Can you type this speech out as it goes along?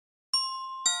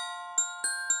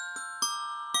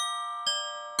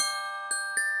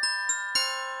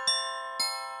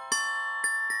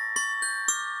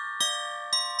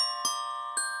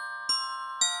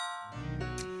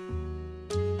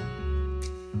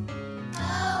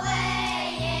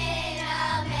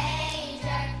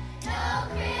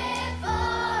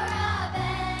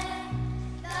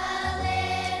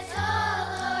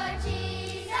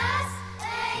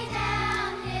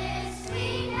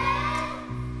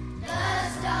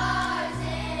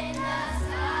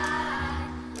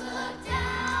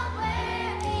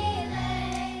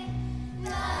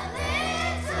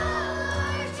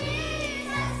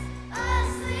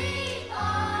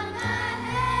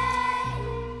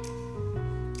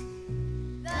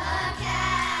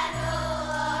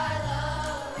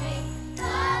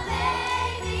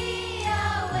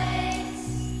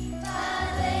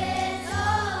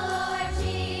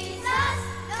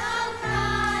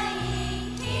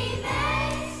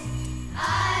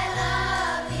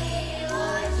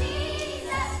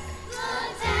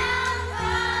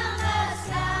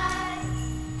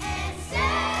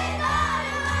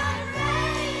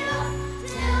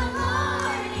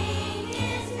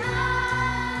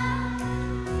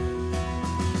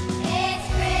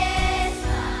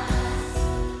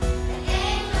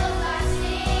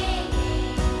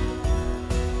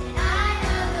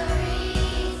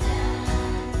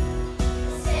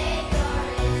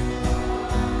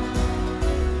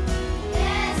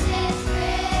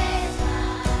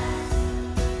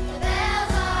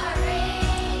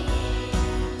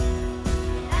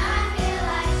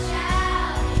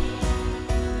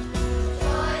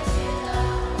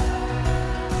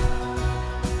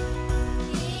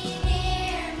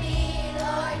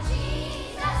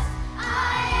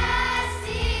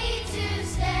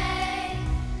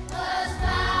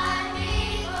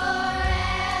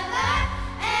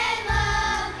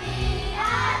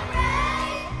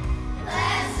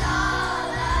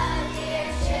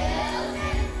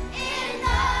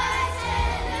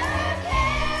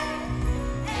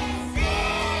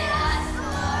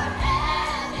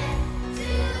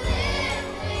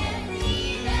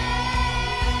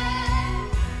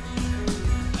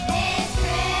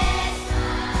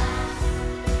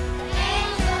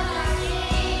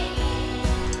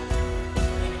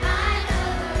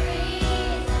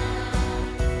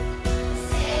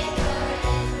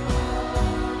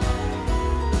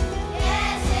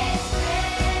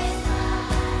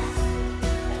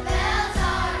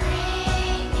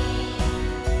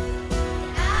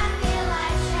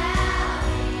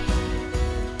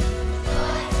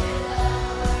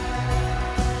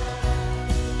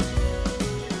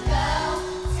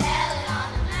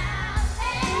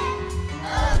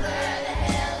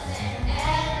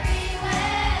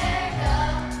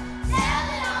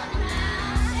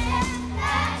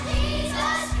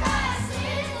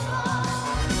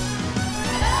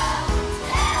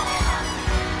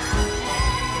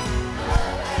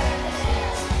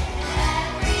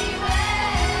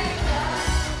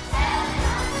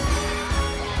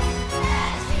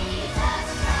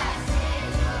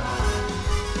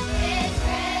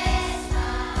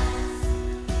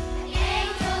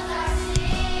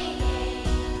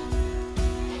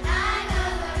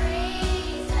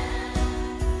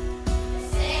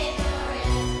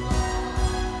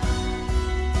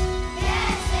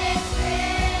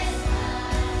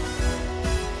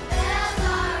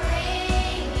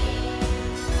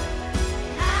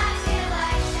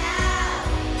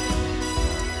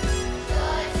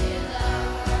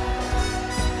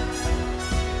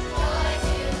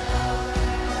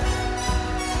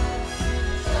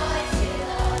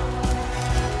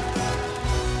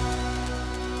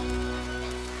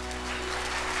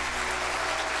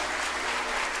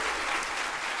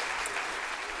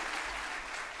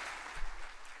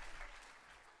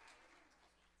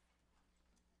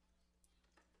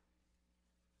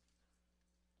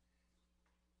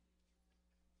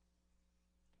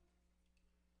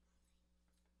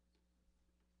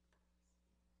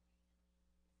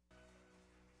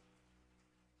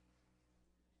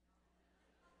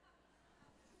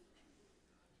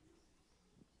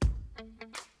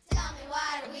Tell me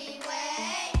why do we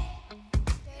wait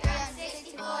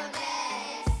 364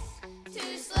 days to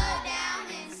slow down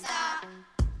and stop?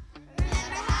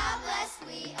 Remember how blessed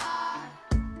we are.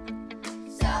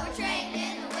 So we're trading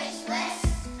in the wish list,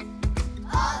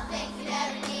 all the things we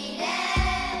never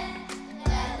needed.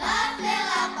 Let love fill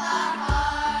up our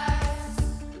hearts.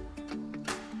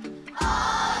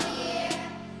 All year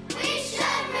we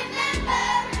should remember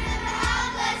how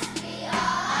blessed we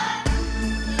are.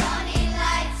 We don't need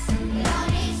lights, we don't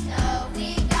need snow. We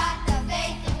got the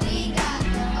faith and we got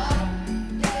the hope.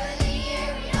 Through the year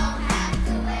we don't have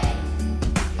to wait,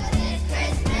 'cause it's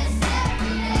Christmas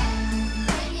every day.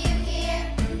 When you hear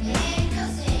the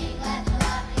angels sing, let the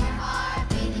love in your heart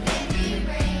be the gift you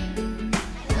bring,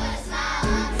 and put a smile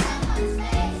on someone's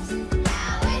face.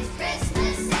 Now it's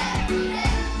Christmas every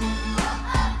day. Oh,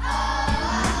 oh, oh,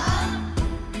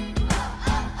 oh,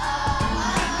 oh,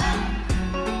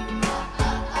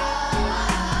 oh, oh,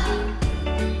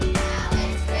 now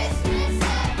it's Christmas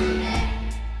every day.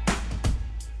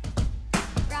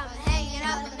 From hanging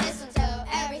up the mistletoe,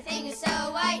 everything is so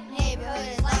white. Neighborhood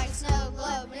is like a snow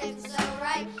globe, and it's so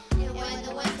right. And when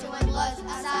the winter wind blows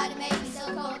outside, it makes me so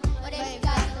cold. But if you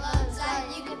got the love inside,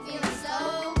 you can feel it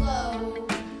so glow.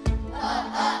 Oh,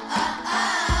 oh, oh,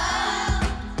 oh,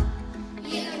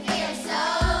 you can feel it so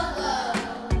glow.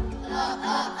 Oh,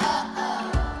 oh, oh, oh.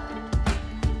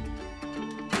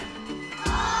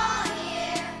 All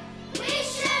year we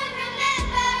should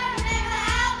remember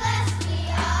how blessed we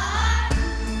are.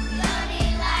 We don't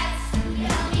need lights, we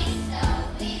don't need snow.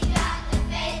 We got the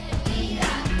faith and we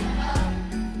got the hope.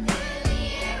 Through the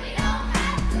year we don't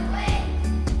have to wait,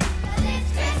 'cause it's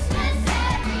Christmas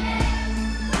every day.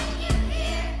 When you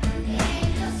hear the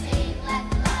angels sing, let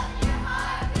the love in your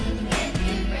heart be the gift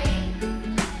you bring,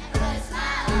 and put a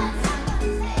smile on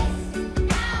someone's face.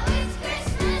 Now it's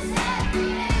Christmas every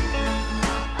day.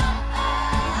 Oh, oh, oh,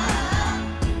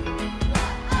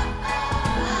 oh,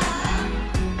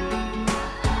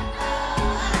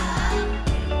 oh,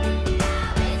 now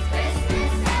it's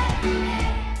Christmas every day.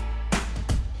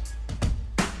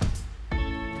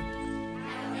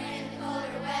 And we're in the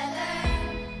colder weather,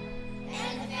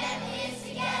 and the family is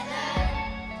together,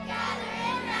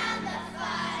 gathering round the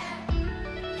fire,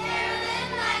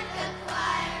 caroling like a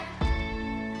choir.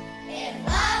 If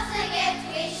love's the gift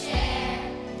we share,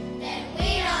 then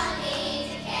we don't need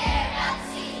to care about the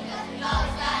season, 'cause we've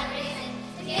always got a reason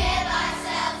to give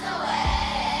ourselves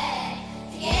away,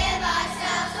 to give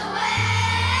ourselves away.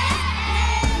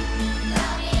 We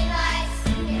don't need lights,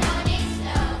 we don't need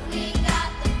snow. We got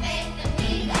the faith and we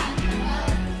got the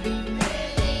hope.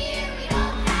 Through the year we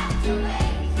don't have to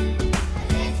wait,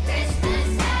 'cause it's Christmas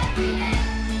every day.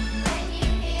 When you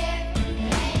hear the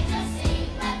angels sing,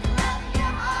 let the love in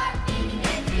your heart be the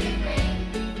gift you bring,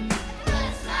 and put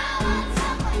a smile on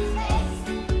someone's face.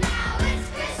 Now it's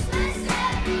Christmas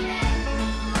every day.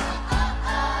 Oh, oh,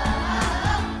 oh,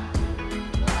 oh,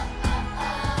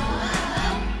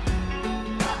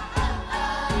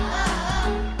 oh,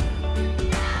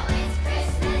 now it's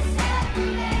Christmas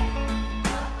every day.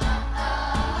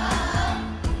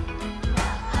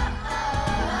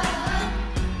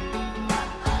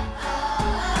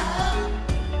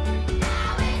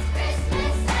 Now it's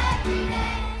Christmas every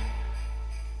day.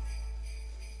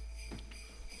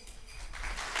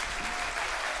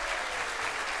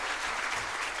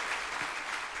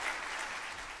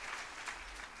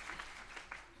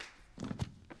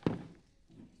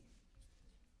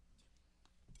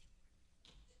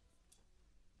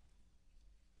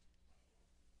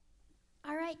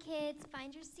 All right, kids,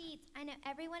 find your seats. I know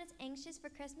everyone is anxious for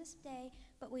Christmas Day,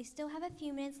 but we still have a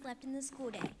few minutes left in the school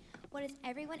day. What is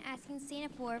everyone asking Santa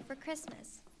for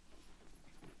Christmas?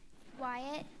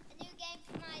 Wyatt, A new game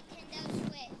for my Nintendo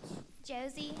Switch.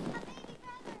 Josie, A baby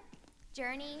brother.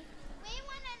 Journey, We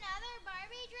want another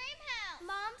Barbie dream house.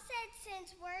 Mom said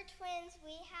since we're twins,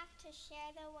 we have to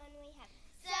share the one we have.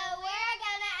 So we're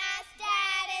gonna ask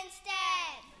Dad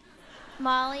instead.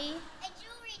 Molly, A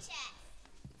jewelry chest.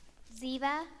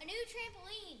 Ziva, A new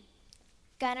trampoline.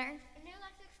 Gunnar. A new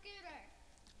electric scooter.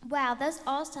 Wow, those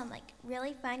all sound like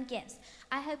really fun gifts.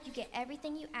 I hope you get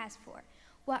everything you asked for.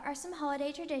 What are some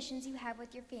holiday traditions you have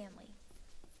with your family?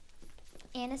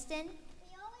 Aniston,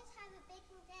 We always have a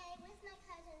baking day with my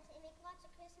cousins and make lots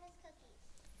of Christmas cookies.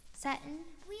 Sutton,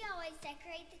 We always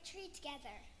decorate the tree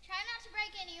together. Try not to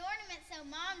break any ornaments so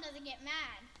Mom doesn't get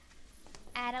mad.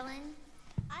 Adeline.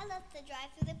 I love to drive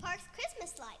through the park's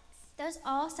Christmas lights. Those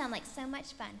all sound like so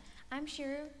much fun. I'm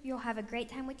sure you'll have a great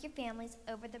time with your families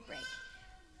over the break.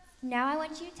 Now I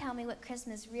want you to tell me what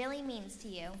Christmas really means to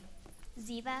you.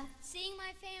 Ziva, Seeing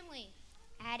my family.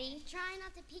 Addie? Try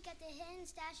not to peek at the hidden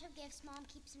stash of gifts Mom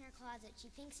keeps in her closet. She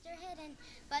thinks they're hidden,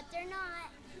 but they're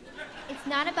not. It's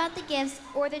not about the gifts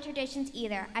or the traditions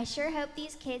either. I sure hope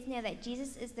these kids know that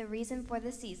Jesus is the reason for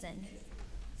the season.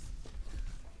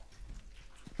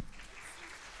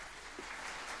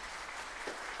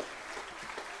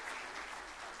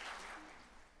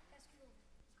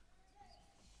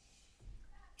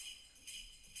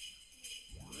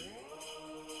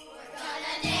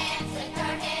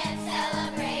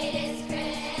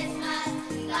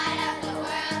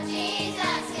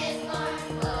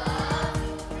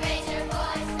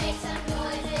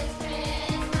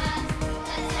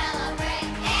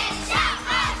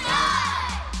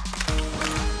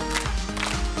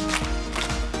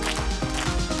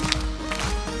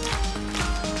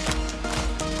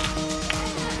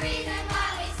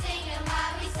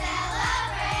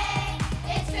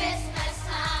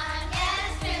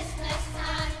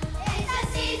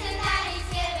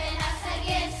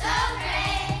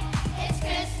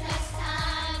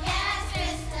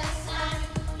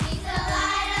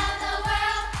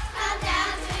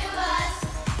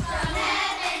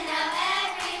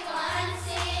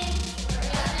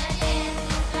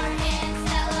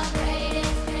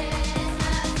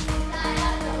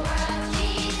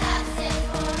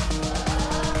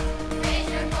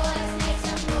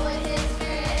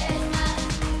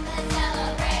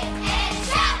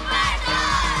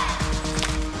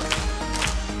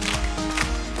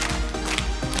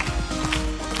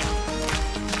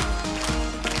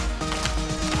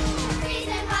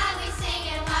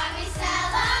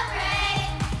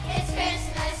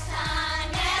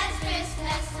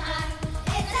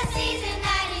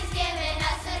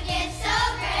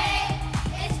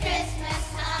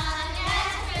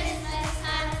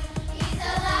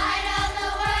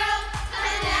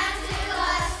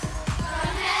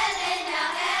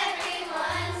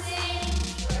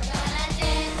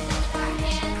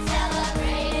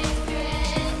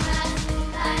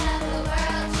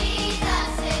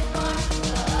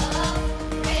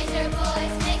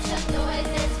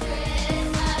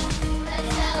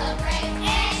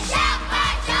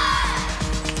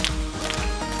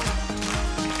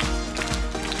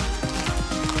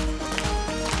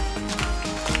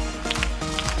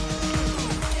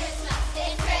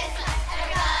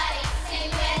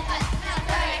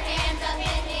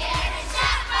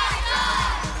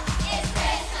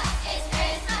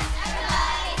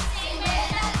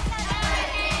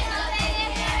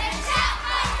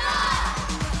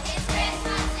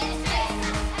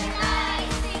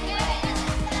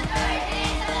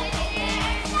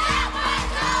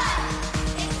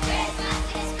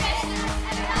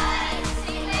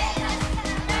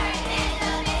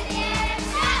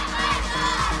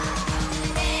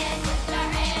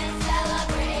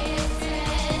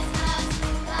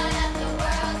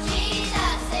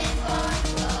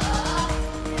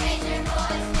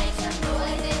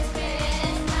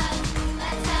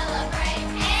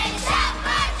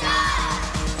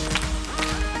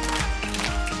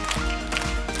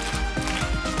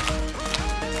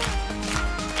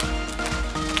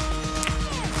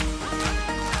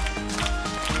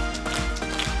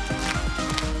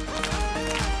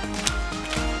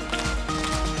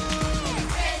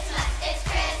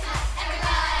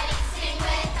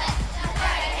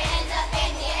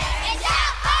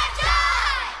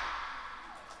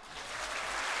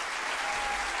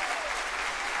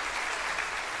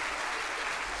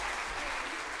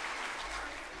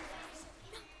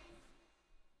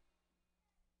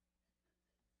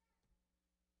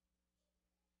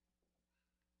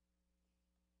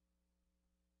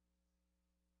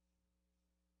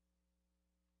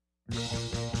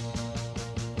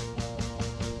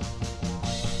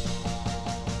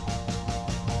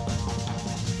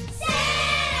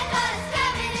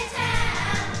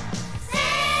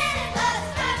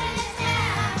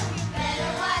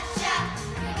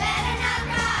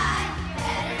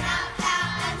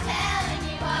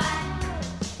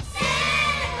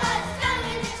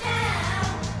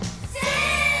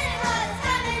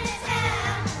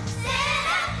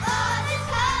 Santa Claus is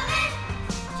coming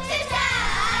to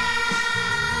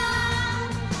town.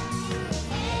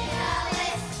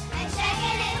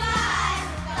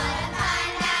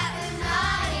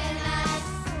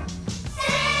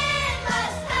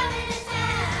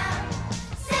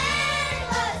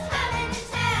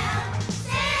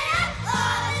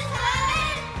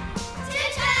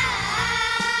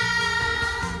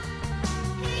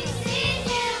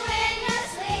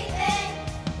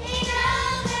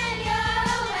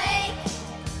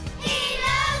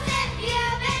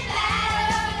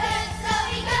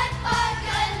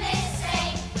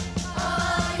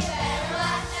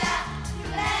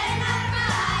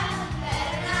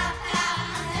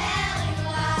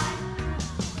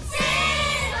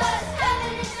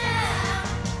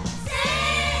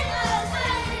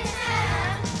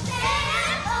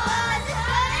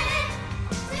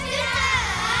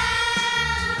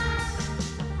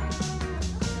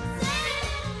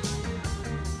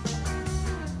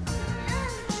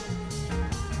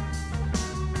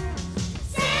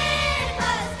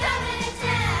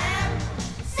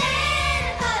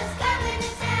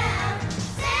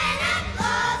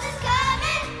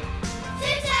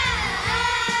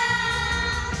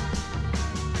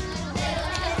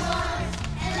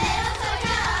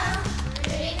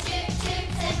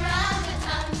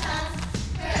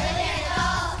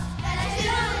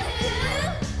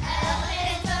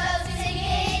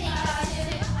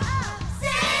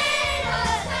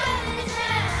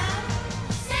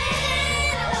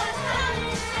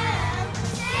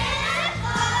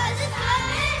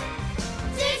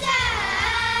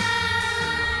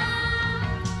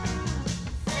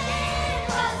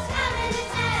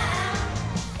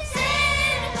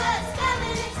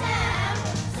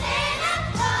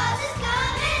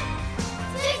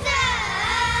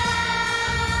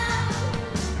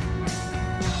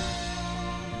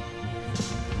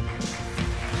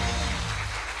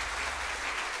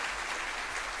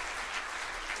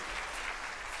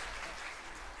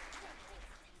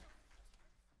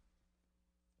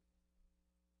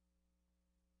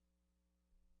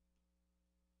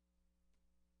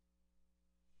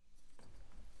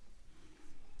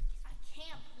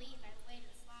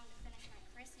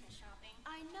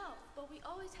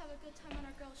 good time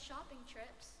on our girls' shopping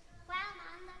trips. Wow,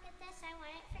 Mom, look at this. I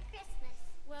want it for Christmas.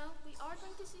 Well, we are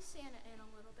going to see Santa in a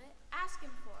little bit. Ask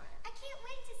him for it. I can't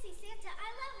wait to see Santa. I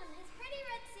love him. His pretty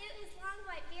red suit, his long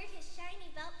white beard, his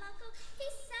shiny belt buckle.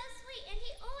 He's so sweet, and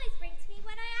he always brings me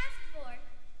what I ask for.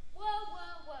 Whoa,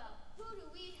 whoa, whoa. Who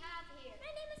do we have here?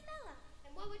 My name is Bella.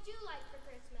 And what would you like for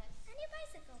Christmas? A new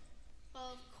bicycle.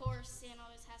 Well, of course, Santa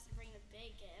always has to bring the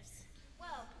big gifts.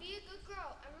 Well, be a good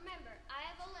girl, and remember, I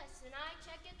have a list, and I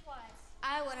check it twice.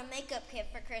 I want a makeup kit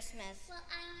for Christmas. Well,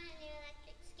 I want a new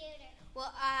electric scooter. Well,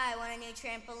 I want a new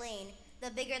trampoline. The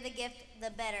bigger the gift,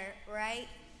 the better, right?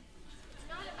 It's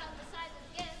not about the size of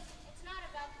the gift. It's not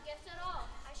about the gifts at all.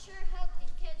 I sure hope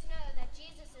these kids know that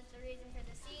Jesus is the reason for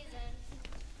the season.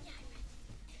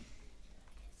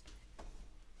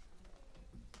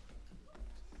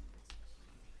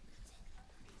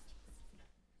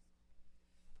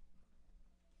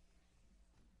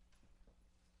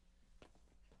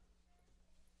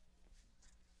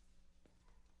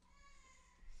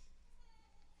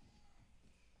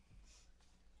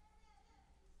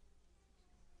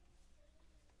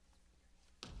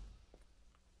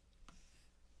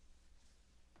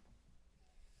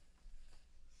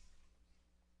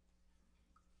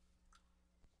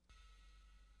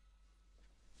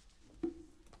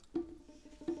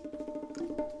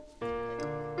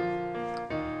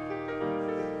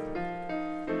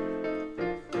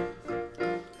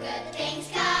 Good things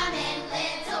come in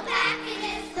little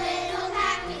packages,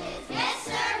 yes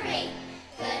sirree.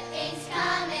 Good things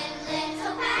come in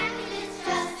little packages,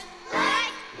 just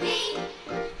like me.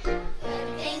 Good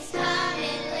things come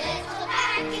in little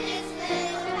packages,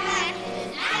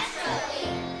 naturally.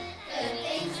 Good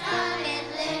things come in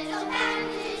little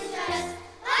packages, just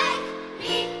like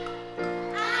me.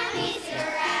 I'm easy to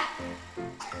wrap.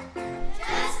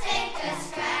 Just take a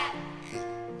scrap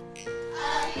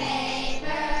of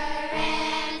paper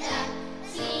and a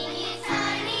teeny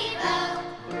tiny bow.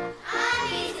 I'm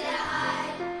easy to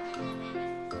hide,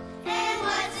 and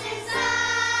what's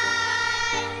inside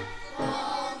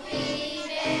won't be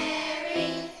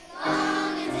very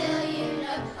long until you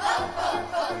know. Oh,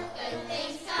 oh, oh. Good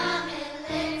things come in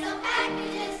little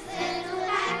packages,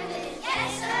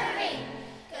 yes sirree.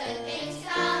 Good things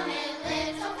come in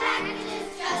little packages,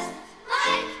 just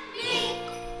like me.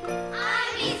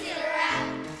 I'm easy to wrap.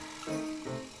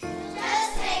 Just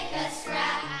take a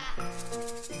scrap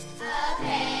of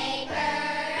paper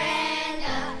and a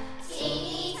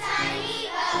teeny tiny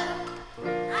bow.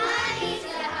 I'm easy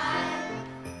to hide,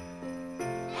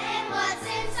 and what's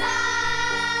inside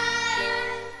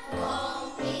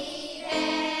won't be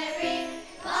very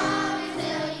long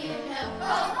until you know.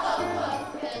 Oh, oh, oh.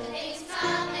 Good things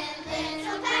come in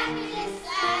little packages,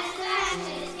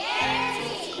 packages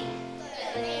guaranteed.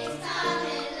 Good things come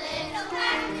in little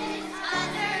packages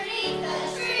underneath the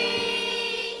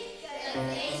tree. Good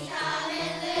things come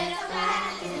in little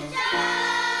packages just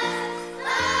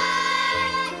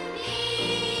like me.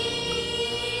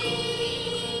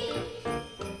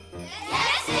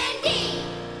 Yes, indeed.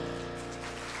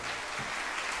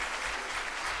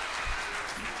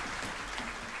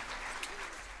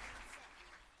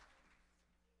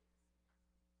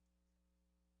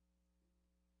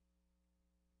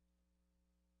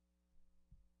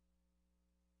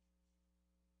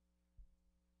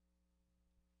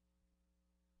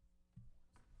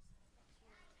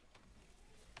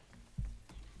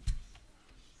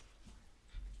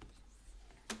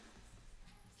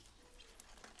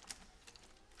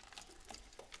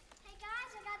 Hey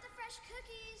guys, I got the fresh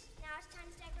cookies. Now it's time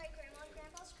to decorate Grandma and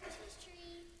Grandpa's Christmas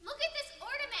tree. Look at this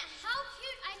ornament. How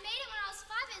cute. I made it when I was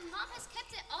 5 and Mom has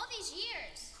kept it all these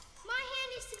years. My hand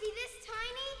used to be this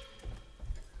tiny.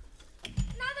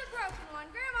 Another broken one.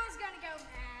 Grandma's gonna go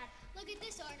mad. Look at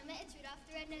this ornament. It's Rudolph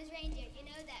the Red-Nosed Reindeer. You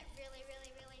know that really,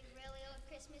 really, really, really old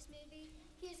Christmas movie?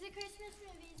 Here's the Christmas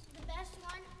movies. The best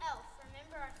one, Elf.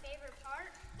 Remember our favorite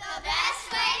part? The best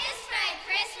way to spread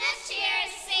Christmas cheer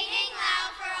is singing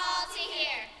loud for all to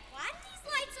hear. Why do these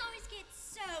lights always get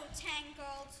so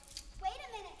tangled? Wait a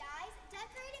minute, guys.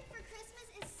 Decorating for Christmas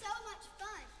is so much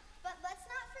fun. But let's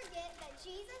not forget that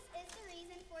Jesus is the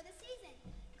reason for the season.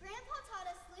 Grandpa taught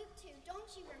us Luke 2. Don't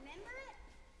you remember it?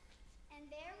 And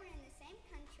there we're in the same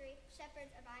country,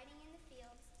 shepherds abiding in the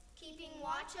fields, keeping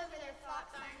watch over their flock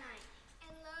by night.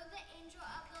 And lo, the angel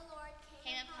of the Lord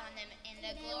Came upon them, and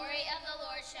the glory of the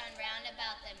Lord shone round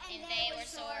about them, and they were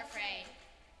sore afraid.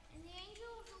 And the angel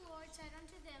of the Lord said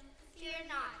unto them, Fear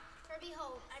not, for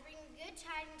behold, I bring good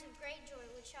tidings of great joy,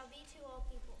 which shall be to all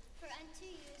people. For unto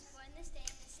you is born this day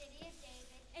in the city of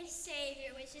David A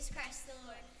Savior, which is Christ the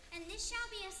Lord. And this shall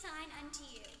be a sign unto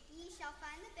you. Ye shall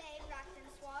find the babe wrapped in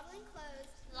swaddling clothes,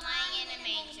 lying in a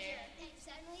manger. And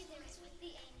suddenly there was with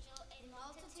the angel a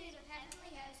multitude of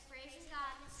heavenly hosts praising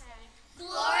God and saying,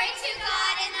 Glory to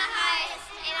God in the highest,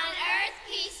 and on earth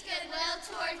peace, goodwill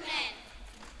toward men.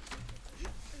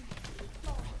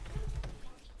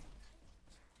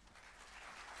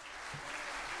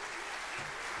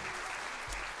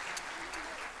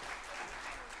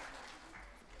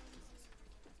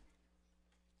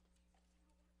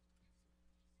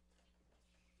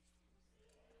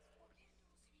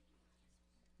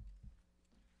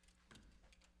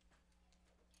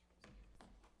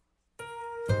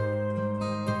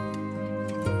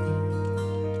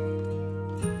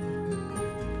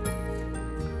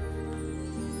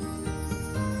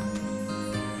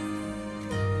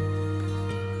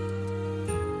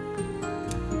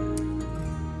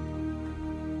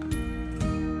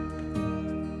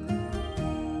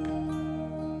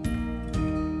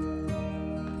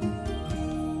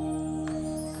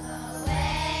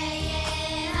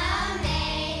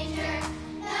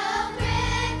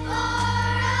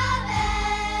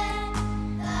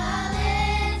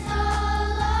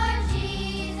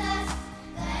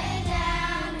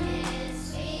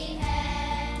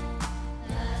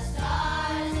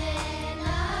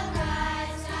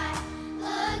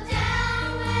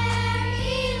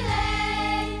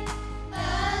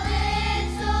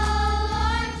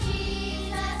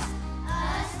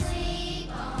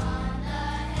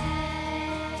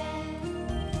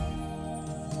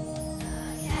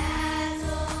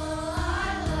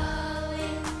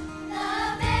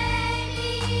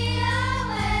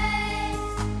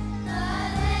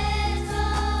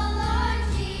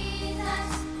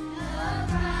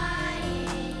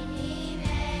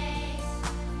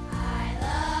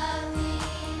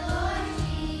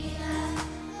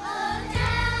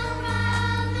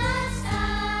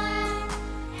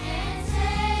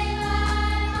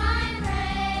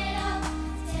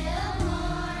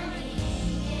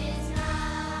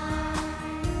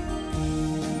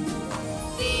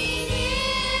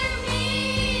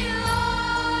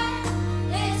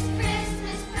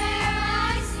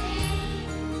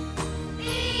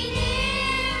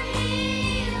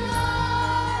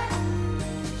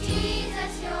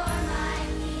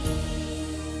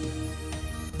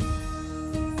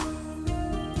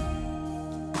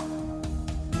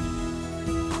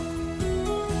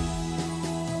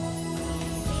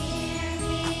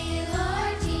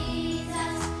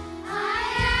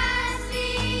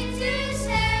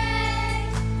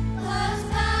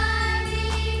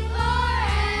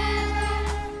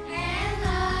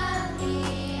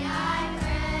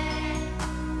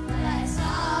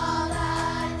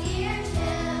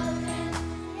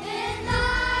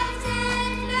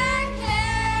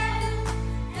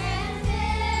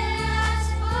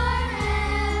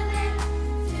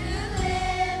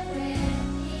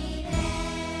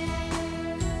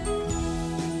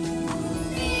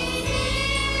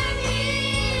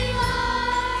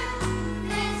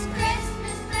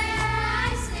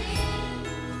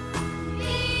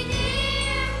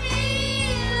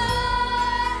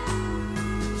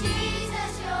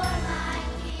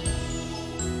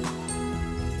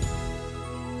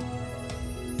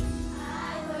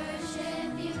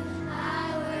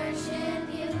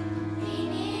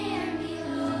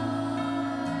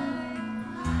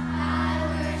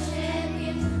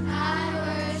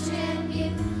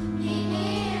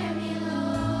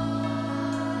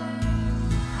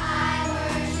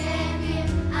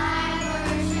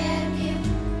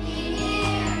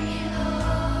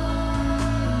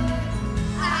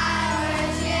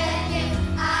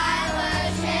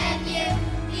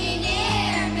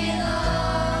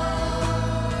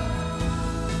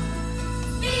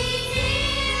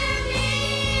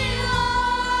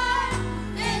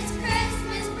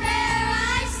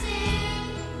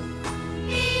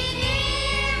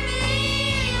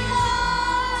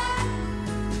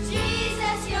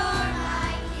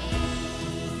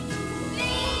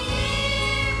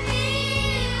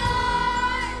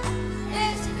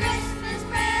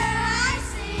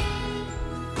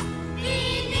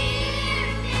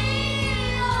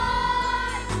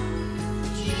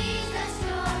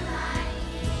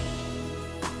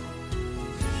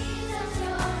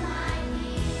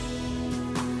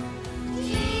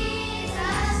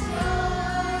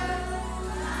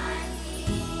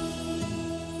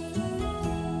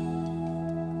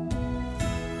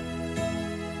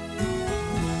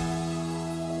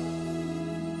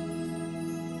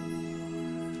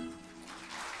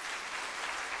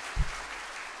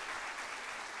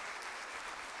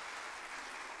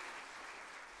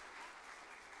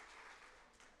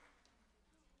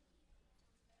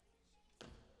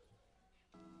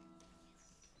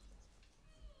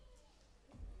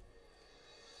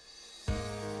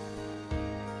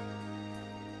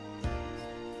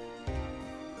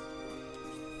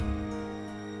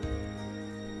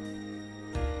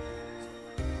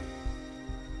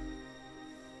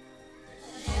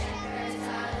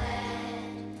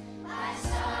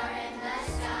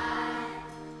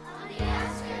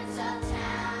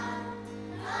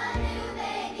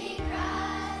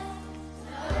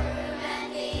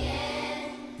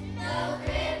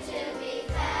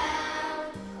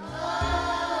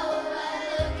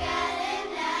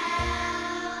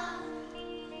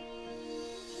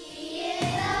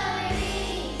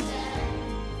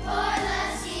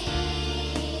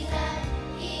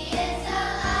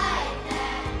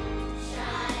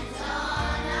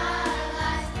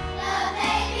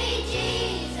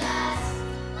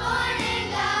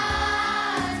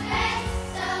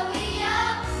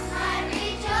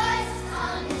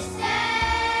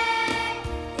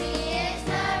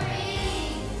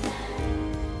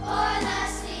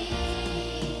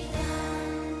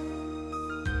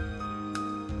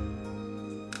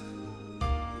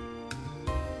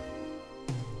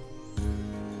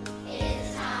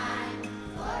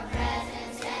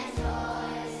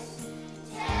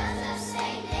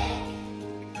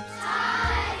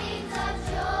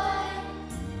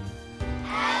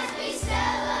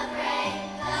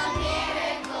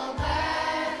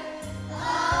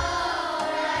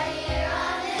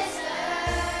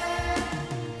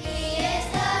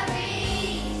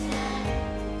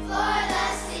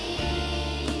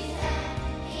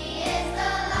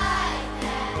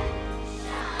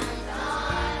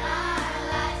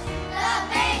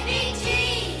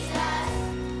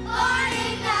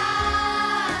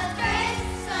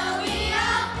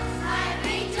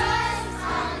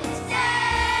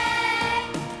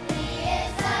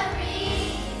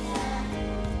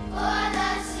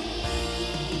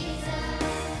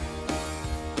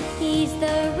 is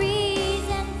the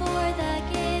reason for the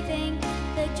giving,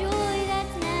 the joy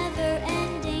that's never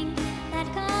ending, that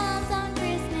comes on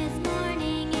Christmas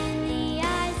morning in the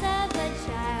eyes of a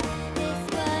child. Is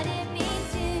what it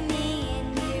means to me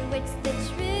and you. It's the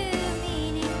true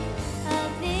meaning of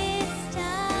this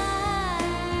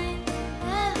time,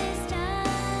 of this time.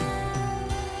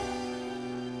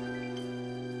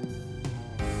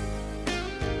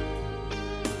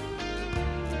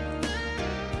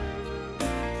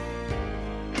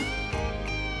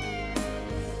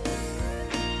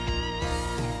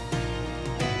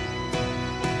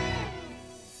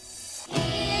 He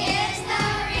is the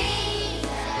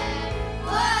reason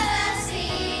for the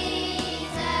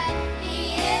season. He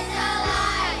is the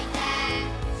light that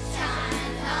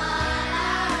shines on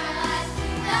our lives.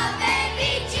 The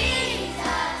baby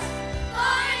Jesus,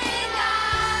 born in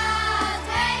God's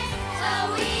grace, so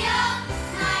we all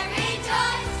might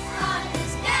rejoice on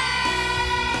this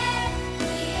day.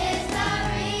 He is the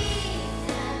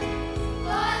reason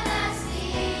for the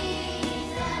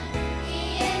season. He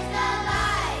is the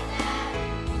light that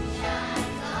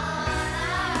shines on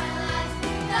our lives.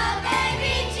 The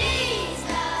baby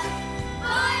Jesus,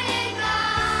 born in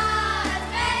God's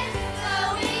grace, so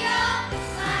we all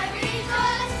might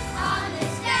rejoice on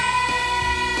this day.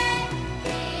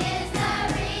 He is the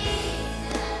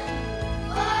reason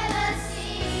for the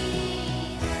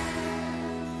season.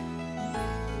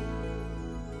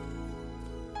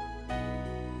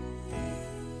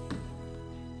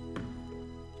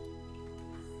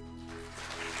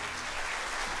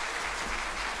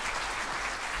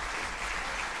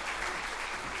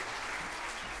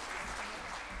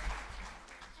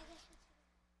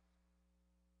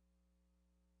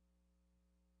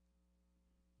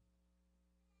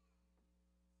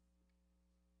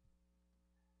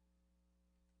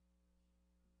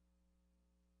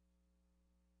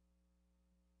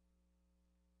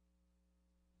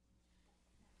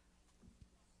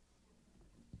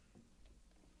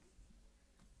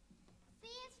 C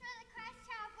is for the Christ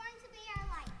child born to be our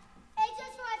light. H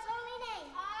is for its holy name.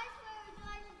 R is for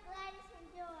rejoice with gladness and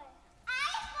joy. I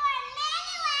is for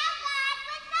Emmanuel, God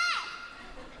with us.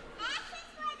 S is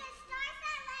for the stars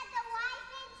that led the wise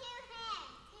men to him.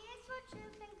 T is for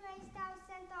truth and grace thou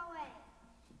sent our way.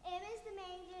 M is the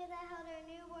manger that held our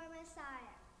newborn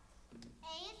Messiah.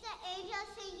 A is the angels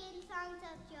singing songs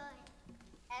of joy.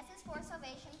 S is for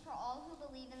salvation for all who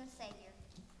believe in the Savior.